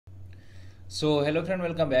So hello friend,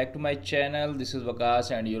 welcome back to my channel. This is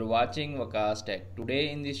Waqas and you're watching Waqas Tech. Today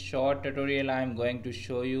in this short tutorial I am going to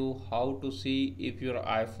show you how to see if your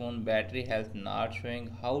iPhone battery health not showing,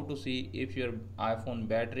 how to see if your iPhone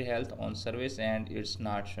battery health on service and it's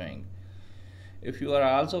not showing. If you are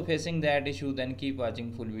also facing that issue, then keep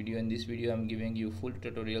watching full video. In this video I'm giving you full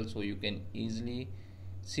tutorial so you can easily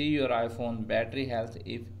see your iPhone battery health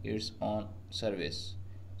if it's on service.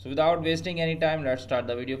 So without wasting any time, let's start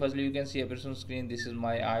the video. Firstly, you can see a person screen. This is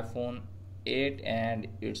my iPhone 8 and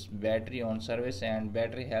its battery on service and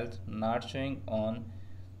battery health not showing on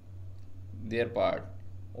their part.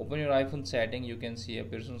 Open your iPhone setting. You can see a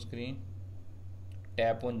person screen.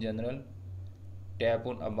 Tap on general, tap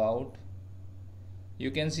on about. You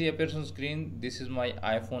can see a person screen. This is my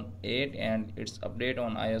iPhone 8 and its update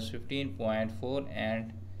on iOS 15.4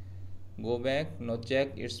 and go back. Now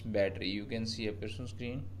check its battery. You can see a person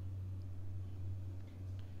screen.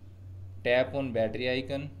 Tap on battery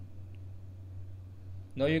icon.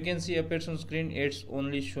 Now you can see a person screen. It's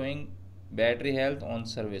only showing battery health on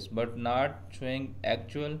service but not showing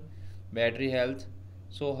actual battery health.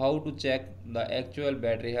 So how to check the actual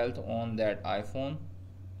battery health on that iPhone?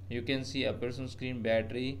 You can see a person screen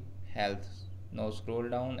battery health. Now scroll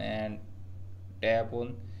down and tap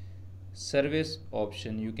on service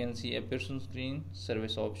option. You can see a person screen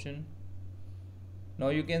service option. Now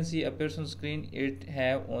you can see a person screen, it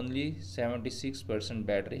have only 76%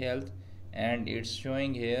 battery health and it's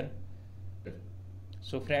showing here.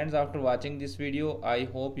 So friends, after watching this video, I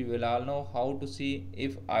hope you will all know how to see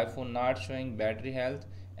if iPhone not showing battery health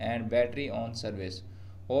and battery on service.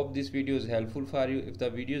 Hope this video is helpful for you. If the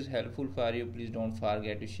video is helpful for you, please don't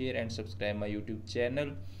forget to share and subscribe my YouTube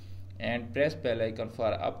channel and press bell icon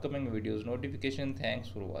for upcoming videos notification. Thanks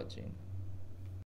for watching.